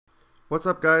What's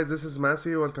up guys, this is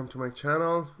Masi, welcome to my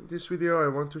channel. In this video I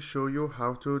want to show you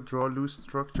how to draw loose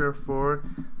structure for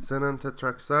xenon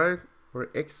tetraoxide or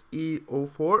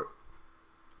XeO4.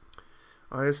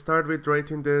 I start with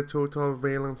writing the total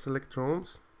valence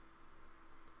electrons.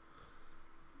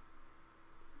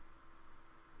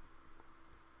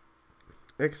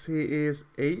 Xe is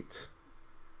 8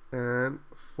 and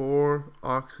 4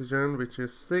 oxygen, which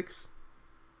is 6.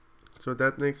 So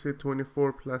that makes it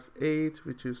 24 plus 8,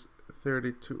 which is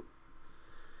 32.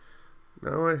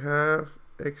 Now I have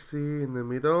Xe in the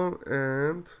middle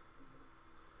and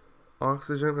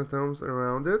oxygen atoms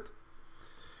around it.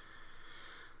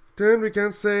 Then we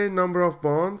can say number of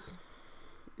bonds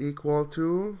equal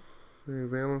to the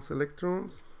valence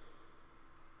electrons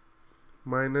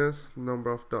minus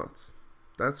number of dots.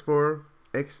 That's for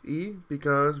Xe,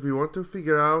 because we want to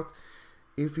figure out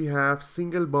if we have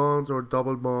single bonds or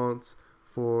double bonds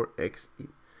for Xe.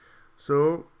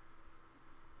 So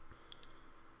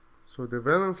the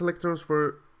valence electrons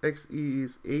for Xe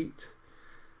is 8,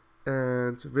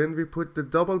 and when we put the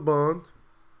double bond,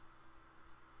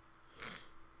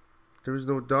 there is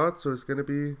no dot, so it's going to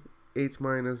be 8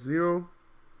 minus 0.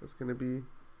 That's going to be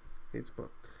 8 bond.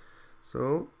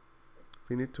 So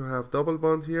we need to have double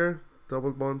bond here,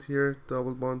 double bond here,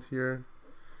 double bond here,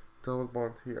 double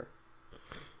bond here.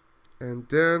 And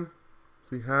then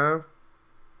we have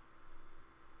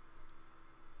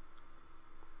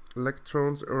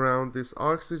electrons around these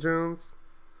oxygens.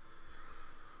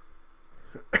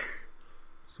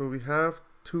 So we have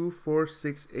 2, 4,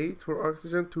 6, 8 for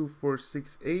oxygen, 2, 4,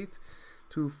 6, 8,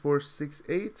 2, 4, 6,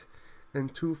 8,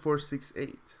 and 2, 4, 6,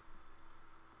 8.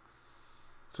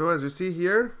 So as you see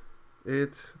here,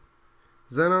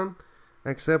 xenon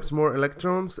accepts more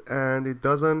electrons and it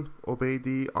doesn't obey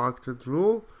the octet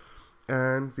rule,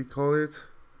 and we call it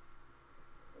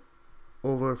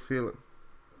overfilling.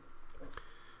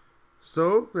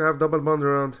 So we have double bond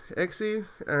around Xe,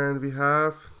 and we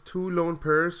have 2 lone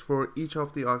pairs for each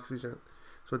of the oxygen.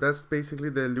 So that's basically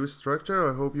the loose structure.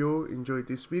 I hope you enjoyed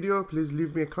this video. Please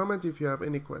leave me a comment if you have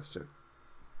any question.